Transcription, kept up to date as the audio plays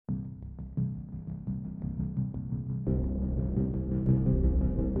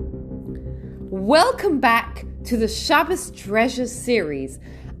Welcome back to the Shabbos Treasures series.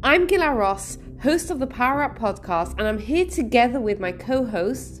 I'm Gila Ross, host of the Power Up podcast, and I'm here together with my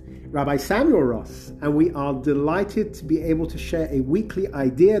co-host, Rabbi Samuel Ross, and we are delighted to be able to share a weekly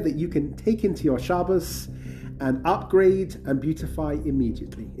idea that you can take into your Shabbos and upgrade and beautify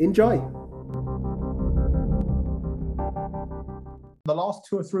immediately. Enjoy. The last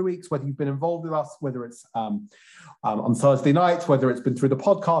 2 or 3 weeks, whether you've been involved with us, whether it's on Thursday night, whether it's been through the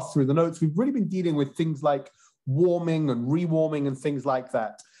podcast, through the notes, we've really been dealing with things like warming and rewarming and things like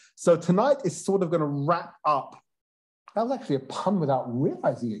that. So tonight is sort of going to wrap up. That was actually a pun without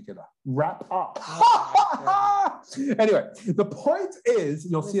realizing it, Gila. Wrap up. Anyway, the point is,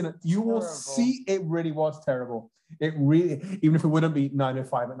 you'll see it. You will see it really was terrible. It really, even if it wouldn't be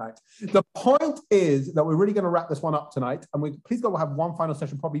 9:05 at night. The point is that we're really going to wrap this one up tonight. And please God, we'll have one final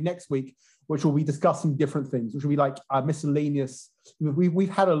session probably next week, which will be discussing different things, which will be like miscellaneous. We've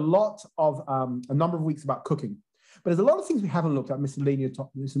had a lot of, a number of weeks about cooking. But there's a lot of things we haven't looked at,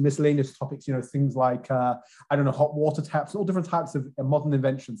 miscellaneous topics, you know, things like, hot water taps, all different types of modern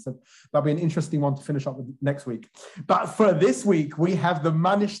inventions. So that'll be an interesting one to finish up with next week. But for this week, we have the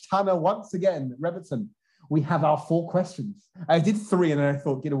Manish Tana once again, Rebbitzin. We have our 4 questions. I did 3 and then I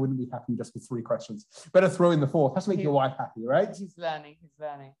thought Gita wouldn't be happy just with 3 questions. Better throw in the 4th. Has to make your wife happy, right? He's learning.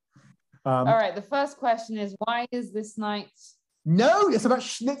 All right, the first question is, why is this night? No, it's about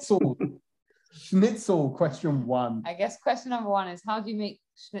schnitzel. Schnitzel, question 1. I guess question number 1 is, how do you make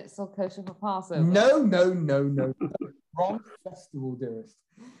schnitzel kosher for Passover? No. Wrong festival, dearest.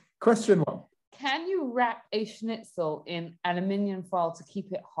 Question 1. Can you wrap a schnitzel in aluminium foil to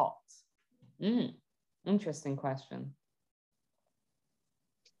keep it hot? Interesting question.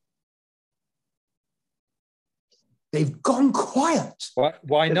 They've gone quiet.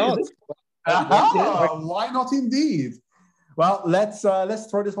 Why not? Why not indeed? Well, let's throw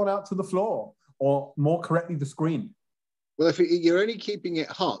this one out to the floor, or more correctly, the screen. Well, if you're only keeping it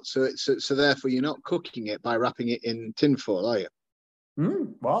hot, so therefore you're not cooking it by wrapping it in tinfoil, are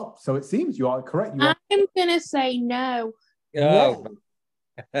you? Well, so it seems you are correct. I'm gonna say no. Oh.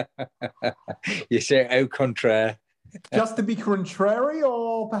 You say au contraire. Just to be contrary,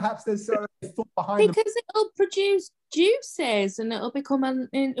 or perhaps there's a thought behind because it'll produce juices and it'll be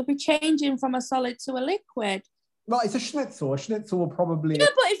changing from a solid to a liquid. Well, it's a schnitzel. A schnitzel will probably. Yeah,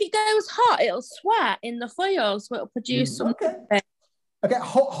 but if it goes hot, it'll sweat in the foil, so it'll produce some. Okay.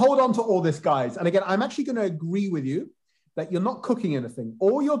 Hold on to all this, guys. And again, I'm actually going to agree with you that you're not cooking anything.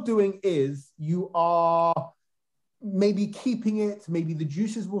 All you're doing is you are maybe keeping it. Maybe the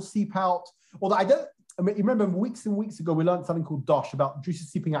juices will seep out. Although you remember weeks and weeks ago we learned something called dosh about juices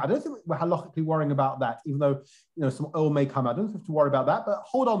seeping out. I don't think we're halachically worrying about that, even though some oil may come out. I don't have to worry about that, but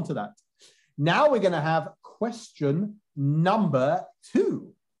hold on to that. Now we're going to have question number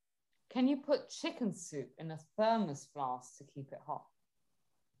 2. Can you put chicken soup in a thermos flask to keep it hot?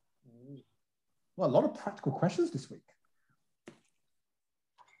 Well, a lot of practical questions this week.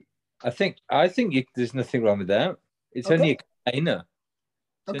 I think there's nothing wrong with that. It's only a container.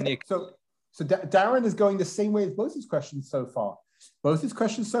 So Darren is going the same way as both his questions so far. Both his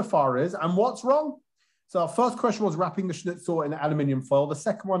questions so far is, and what's wrong? So our first question was wrapping the schnitzel in aluminium foil. The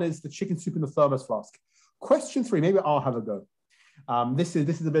second one is the chicken soup in the thermos flask. Question 3, maybe I'll have a go. This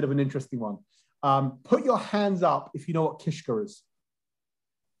is a bit of an interesting one. Put your hands up if you know what kishka is.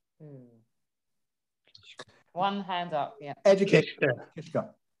 One hand up, yeah. Educate kishka.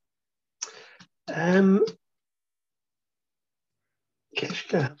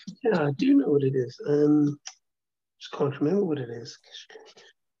 Kishka. Yeah, I do know what it is. Just can't remember what it is.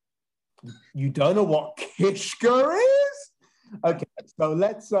 You don't know what kishka is? Okay, so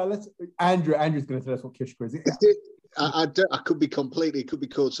let's Andrew's going to tell us what kishka is. I could be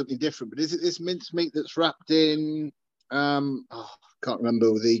called something different, but is it this mincemeat that's wrapped in I can't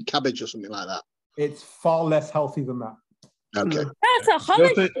remember, the cabbage or something like that? It's far less healthy than that. Okay. That's a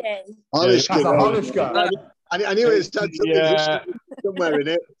holiday. I knew it had somewhere in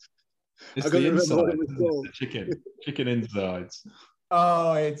it. It's the inside, the chicken insides.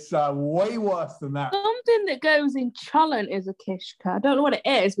 Oh, it's way worse than that. Something that goes in cholent is a kishka. I don't know what it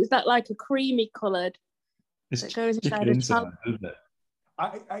is, but it's that like a creamy coloured. It's that goes chicken inside, isn't it?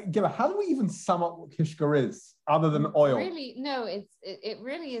 How do we even sum up what kishka is other than oil? Really, no, it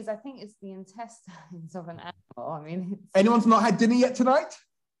really is. I think it's the intestines of an animal. I mean, anyone's not had dinner yet tonight?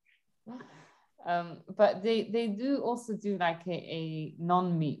 But they do also do like a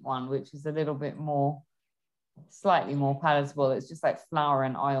non-meat one, which is a little bit slightly more palatable. It's just like flour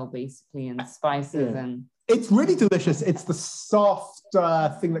and oil basically, and spices and It's really delicious. It's the soft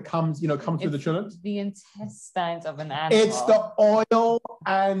thing that comes through the cholent. The intestines of an animal. It's the oil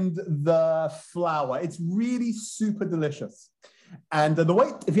and the flour. It's really super delicious. And the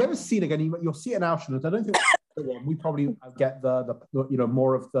way, if you ever see it again, you'll see it in Auschwitz. I don't think we probably get the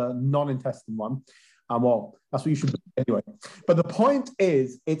more of the non-intestine one. Well, that's what you should do anyway. But the point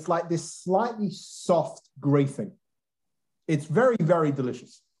is, it's like this slightly soft grating. It's very, very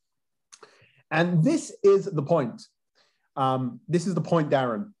delicious. And this is the point. This is the point,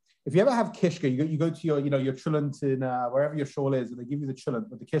 Darren. If you ever have kishka, you go to your cholent in wherever your shul is, and they give you the cholent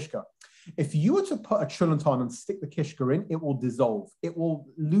with the kishka. If you were to put a cholent on and stick the kishka in, it will dissolve. It will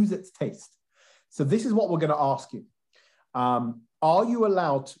lose its taste. So this is what we're going to ask you. Are you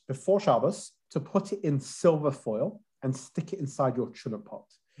allowed, before Shabbos, to put it in silver foil and stick it inside your cholent pot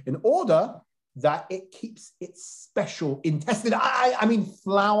in order that it keeps its special intestine, I mean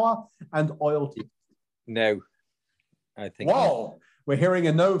flour and oil to it? No, I think. Whoa, we're hearing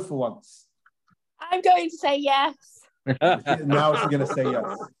a no for once. I'm going to say yes. Now she's going to say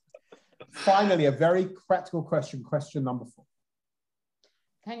yes. Finally, a very practical question. Question number 4.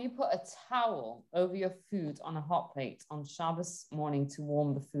 Can you put a towel over your food on a hot plate on Shabbos morning to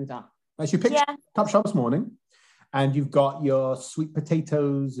warm the food up? As you pick up Shabbos morning, and you've got your sweet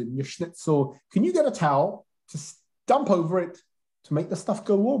potatoes and your schnitzel, can you get a towel to dump over it to make the stuff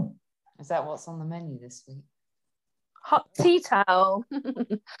go warm? Is that what's on the menu this week? Hot tea towel.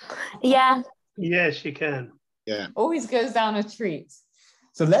 Yeah. Yes, you can. Yeah. Always goes down a treat.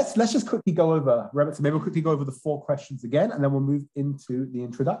 So let's just quickly go over, Rebecca, maybe we'll quickly go over the 4 questions again, and then we'll move into the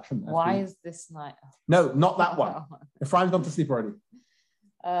introduction. Why is this night? No, not that one. Ephraim's gone to sleep already.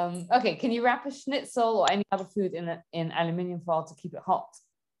 Okay, can you wrap a schnitzel or any other food in aluminium foil to keep it hot?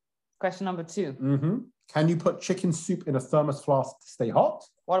 Question number 2. Mm-hmm. Can you put chicken soup in a thermos flask to stay hot?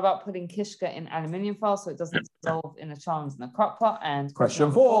 What about putting kishka in aluminium foil so it doesn't dissolve in a cholent in the crock pot? And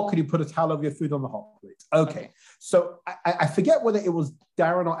question 4, could you put a towel over your food on the hot plate? Okay. So I forget whether it was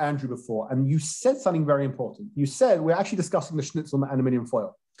Darren or Andrew before, and you said something very important. You said, we're actually discussing the schnitzel on the aluminium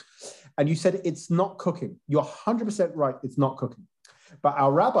foil, and you said it's not cooking. You're 100% right, it's not cooking. But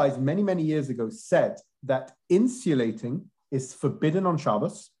our rabbis many, many years ago said that insulating is forbidden on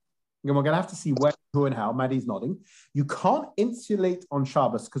Shabbos. And we're going to have to see when, who, and how. Maddie's nodding. You can't insulate on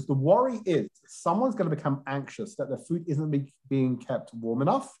Shabbos because the worry is someone's going to become anxious that their food isn't being kept warm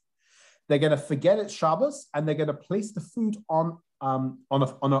enough. They're going to forget it's Shabbos, and they're going to place the food on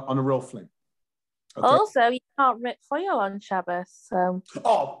a real flame. Okay? Also, you can't rip foil on Shabbos. So.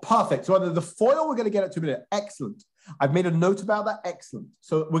 Oh, perfect. So the foil, we're going to get it to a minute. Excellent. I've made a note about that. Excellent.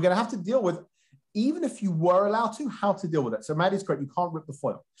 So we're going to have to deal with, even if you were allowed to, how to deal with it. So Maddie's correct. You can't rip the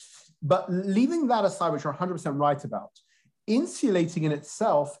foil. But leaving that aside, which you're 100% right about, insulating in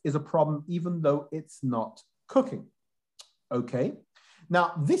itself is a problem, even though it's not cooking. Okay.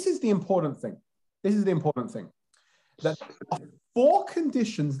 Now, this is the important thing. This is the important thing. That 4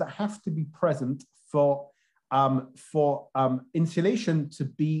 conditions that have to be present for insulation to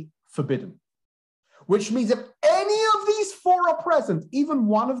be forbidden. Which means if any of these 4 are present, even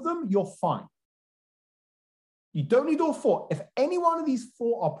one of them, you're fine. You don't need all 4. If any one of these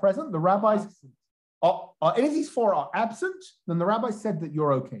 4 are present, the rabbis any of these 4 are absent, then the rabbi said that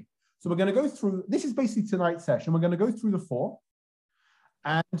you're okay. So we're going to go through, this is basically tonight's session. We're going to go through the 4.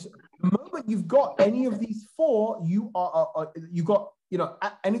 And the moment you've got any of these 4, you are, you got,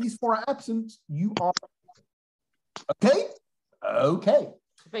 any of these 4 are absent, you are okay. Okay.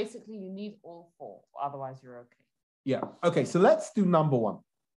 Basically, you need all 4, otherwise you're okay. Yeah. Okay, so let's do number 1.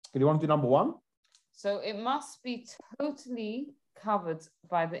 Do you want to do number 1? So it must be totally covered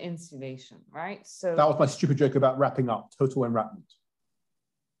by the insulation, right? So that was my stupid joke about wrapping up, total enwrapment.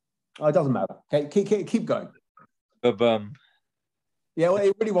 Oh, it doesn't matter. Okay, keep going. Yeah, well,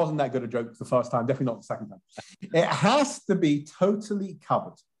 it really wasn't that good a joke the first time, definitely not the second time. It has to be totally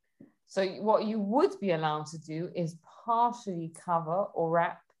covered. So what you would be allowed to do is partially cover or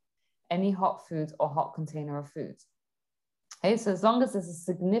wrap any hot food or hot container of food. Okay, so as long as there's a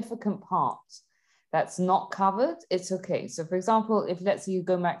significant part that's not covered, it's okay. So for example, if let's say you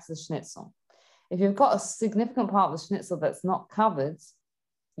go back to the schnitzel, if you've got a significant part of the schnitzel that's not covered,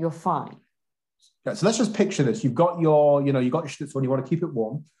 you're fine. Yeah, so let's just picture this. You've got your, you got your schnitzel and you want to keep it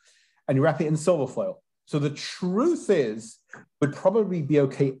warm and you wrap it in silver foil. So the truth is, it would probably be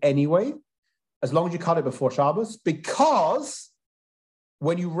okay anyway, as long as you cut it before Shabbos, because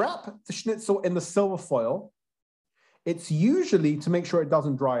when you wrap the schnitzel in the silver foil, it's usually to make sure it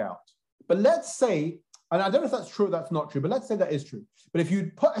doesn't dry out. But let's say, and I don't know if that's true or that's not true, but let's say that is true. But if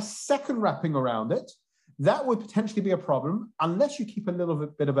you put a second wrapping around it, that would potentially be a problem unless you keep a little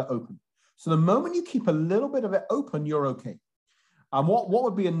bit of it open. So the moment you keep a little bit of it open, you're okay. What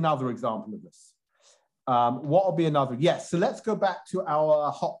would be another example of this? What would be another? Yes, so let's go back to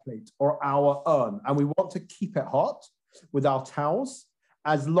our hot plate or our urn, and we want to keep it hot with our towels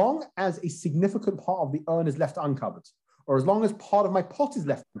as long as a significant part of the urn is left uncovered, or as long as part of my pot is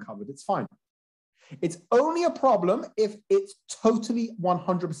left uncovered, it's fine. It's only a problem if it's totally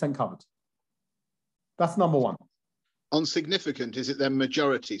 100% covered. That's number one. On significant, is it then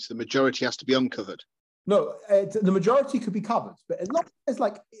majority? So the majority has to be uncovered? No, the majority could be covered, but it's not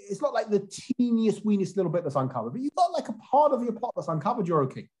like the teeniest, weeniest little bit that's uncovered. But you've got like a part of your pot that's uncovered, you're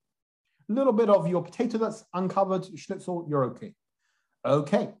okay. A little bit of your potato that's uncovered, schnitzel, you're okay.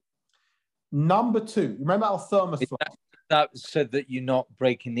 Okay. Number two, remember our thermos flask? That said that you're not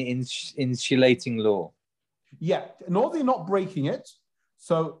breaking the insulating law. Yeah, in order you're not breaking it.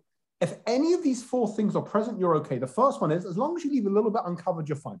 So if any of these four things are present, you're okay. The first one is, as long as you leave a little bit uncovered,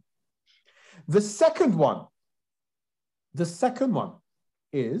 you're fine. The second one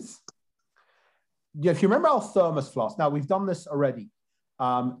is, if you remember our thermos flask, now we've done this already.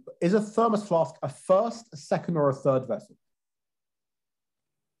 Is a thermos flask a first, a second, or a third vessel?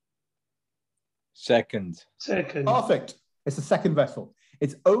 Second. Second. Perfect. It's a second vessel.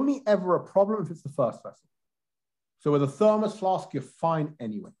 It's only ever a problem if it's the first vessel. So with a thermos flask, you're fine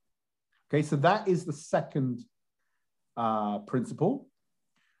anyway. Okay, so that is the second principle.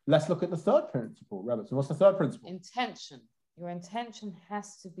 Let's look at the third principle, Robertson. What's the third principle? Intention. Your intention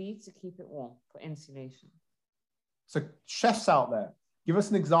has to be to keep it warm for insulation. So chefs out there, give us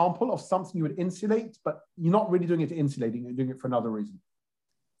an example of something you would insulate, but you're not really doing it to insulating, you're doing it for another reason.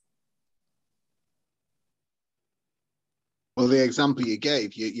 Well, the example you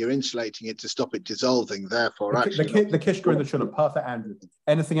gave, you're insulating it to stop it dissolving, therefore the kishka and the chunam. Perfect, Andrew.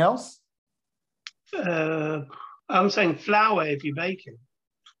 Anything else? I'm saying flour if you bake it.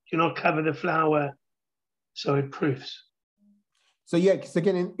 Do not cover the flour so it proofs. So yeah, because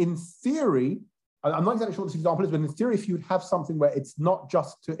again, in theory, I'm not exactly sure what this example is, but in theory, if you would have something where it's not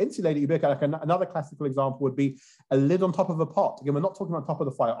just to insulate it, you make like another classical example would be a lid on top of a pot. Again, we're not talking about top of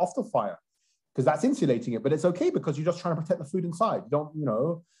the fire, off the fire, because that's insulating it, but it's okay because you're just trying to protect the food inside. You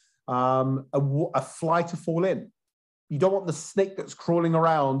don't, a fly to fall in. You don't want the snake that's crawling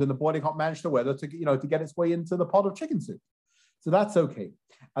around in the boiling hot Manchester weather to get its way into the pot of chicken soup. So that's okay.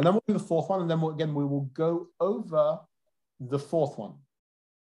 And then we'll do the fourth one, and then we will go over the fourth one.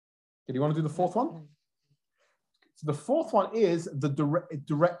 Do you want to do the fourth one? So the fourth one is the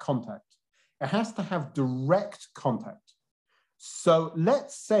direct contact. It has to have direct contact. So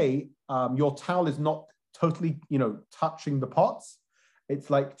let's say your towel is not totally, touching the pots. It's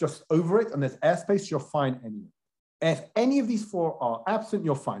like just over it, and there's airspace, you're fine anyway. If any of these four are absent,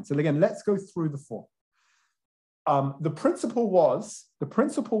 you're fine. So again, let's go through the four. The principle was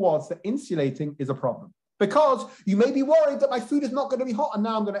that insulating is a problem because you may be worried that my food is not going to be hot and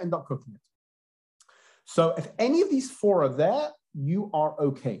now I'm going to end up cooking it. So if any of these four are there, you are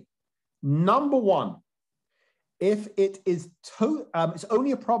okay. Number one, if it is, it's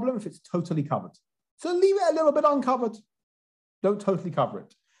only a problem if it's totally covered. So leave it a little bit uncovered. Don't totally cover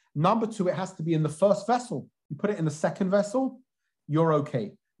it. Number two, it has to be in the first vessel. You put it in the second vessel, you're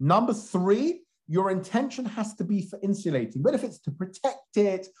okay. Number three, your intention has to be for insulating. But if it's to protect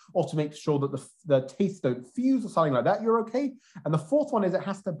it or to make sure that the tastes don't fuse or something like that, you're okay. And the fourth one is it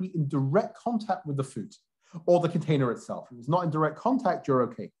has to be in direct contact with the food or the container itself. If it's not in direct contact, you're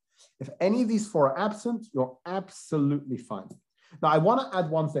okay. If any of these four are absent, you're absolutely fine. Now, I want to add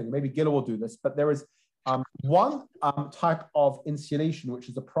one thing. Maybe Gila will do this, but there is one type of insulation, which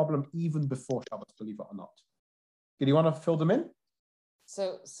is a problem even before Shabbos, believe it or not. Do you want to fill them in?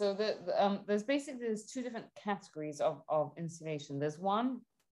 So there's two different categories of insulation. There's one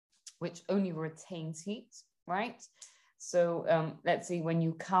which only retains heat, right? So let's say when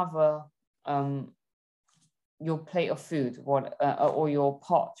you cover your plate of food or your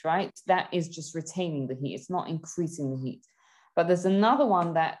pot, right? That is just retaining the heat. It's not increasing the heat. But there's another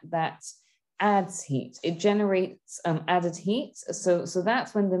one that adds heat. It generates added heat. So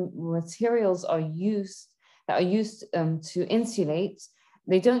that's when the materials are used to insulate.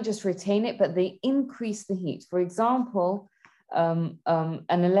 They don't just retain it, but they increase the heat. For example, an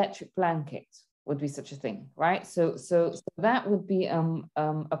electric blanket would be such a thing, right? So that would be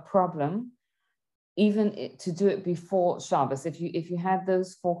a problem, even to do it before Shabbos. If you had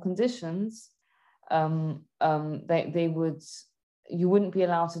those four conditions, you wouldn't be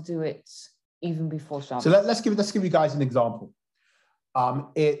allowed to do it even before Shabbos. So let's give you guys an example.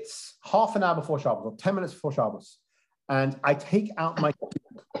 It's half an hour before Shabbos or 10 minutes before Shabbos. And I take out my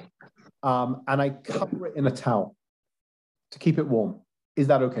and I cover it in a towel to keep it warm. Is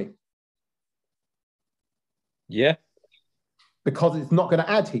that okay? Yeah. Because it's not going to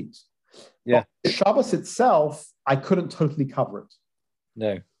add heat. Yeah. But Shabbos itself, I couldn't totally cover it.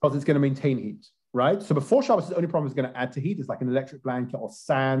 No. Because it's going to maintain heat, right? So before Shabbos, the only problem is going to add to heat. It's like an electric blanket or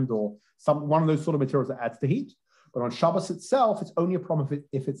sand or one of those sort of materials that adds to heat. But on Shabbos itself, it's only a problem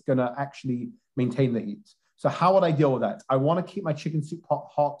if it's going to actually maintain the heat. So how would I deal with that? I want to keep my chicken soup pot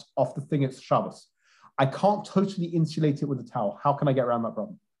hot off the thing at Shabbos. I can't totally insulate it with a towel. How can I get around that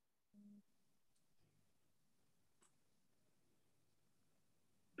problem?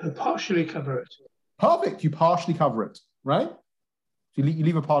 Partially cover it. Perfect. You partially cover it, right? So you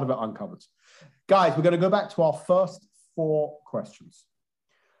leave a part of it uncovered. Guys, we're going to go back to our first 4 questions.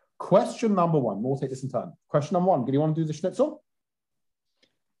 Question number 1. We'll take this in turn. Question number 1. Do you want to do the schnitzel?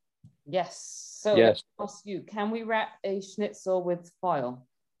 Yes. So yes. Let's ask you, can we wrap a schnitzel with foil?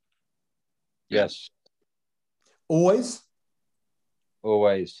 Yes. Always?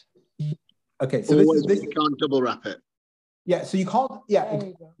 Always. Okay, so always, this you can't double wrap it. Yeah, so you can't,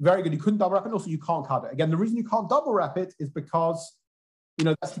 very good. You couldn't double wrap it. Also, you can't cut it. Again, the reason you can't double wrap it is because,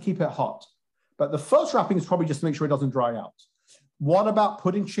 that's to keep it hot. But the first wrapping is probably just to make sure it doesn't dry out. What about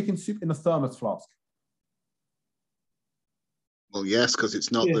putting chicken soup in a thermos flask? Well, yes, because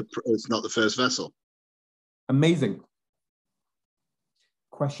it's not the first vessel. Amazing.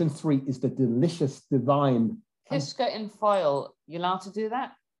 Question 3 is the delicious, divine. Kishka in foil. You allowed to do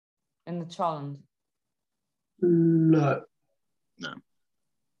that in the cholent? No.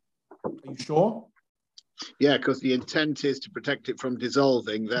 Are you sure? Yeah, because the intent is to protect it from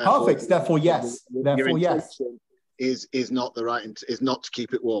dissolving. Perfect. Therefore, yes. Therefore, yes. Is not the right. Is not to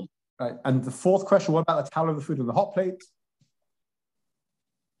keep it warm. Right. And the 4th question: what about the towel of the food on the hot plate?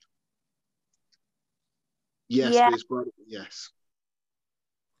 Yes. Yeah. Yes.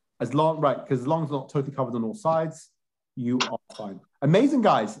 Because as long as it's not totally covered on all sides, you are fine. Amazing,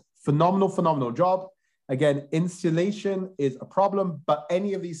 guys. Phenomenal job. Again, installation is a problem, but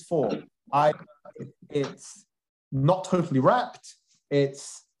any of these 4, it's not totally wrapped,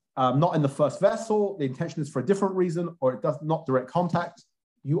 it's not in the first vessel, the intention is for a different reason, or it does not direct contact,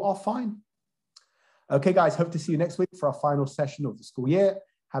 you are fine. Okay, guys, hope to see you next week for our final session of the school year.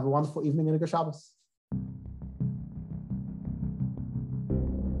 Have a wonderful evening and a good Shabbos.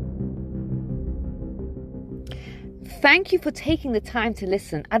 Thank you for taking the time to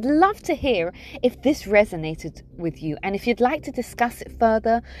listen. I'd love to hear if this resonated with you. And if you'd like to discuss it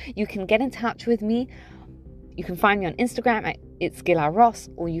further, you can get in touch with me. You can find me on Instagram at It's Gila Ross,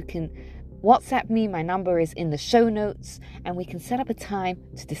 or you can WhatsApp me. My number is in the show notes, and we can set up a time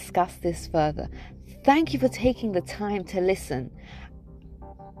to discuss this further. Thank you for taking the time to listen.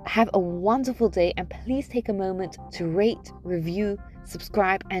 Have a wonderful day, and please take a moment to rate, review,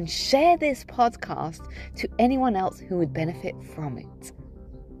 subscribe, and share this podcast to anyone else who would benefit from it.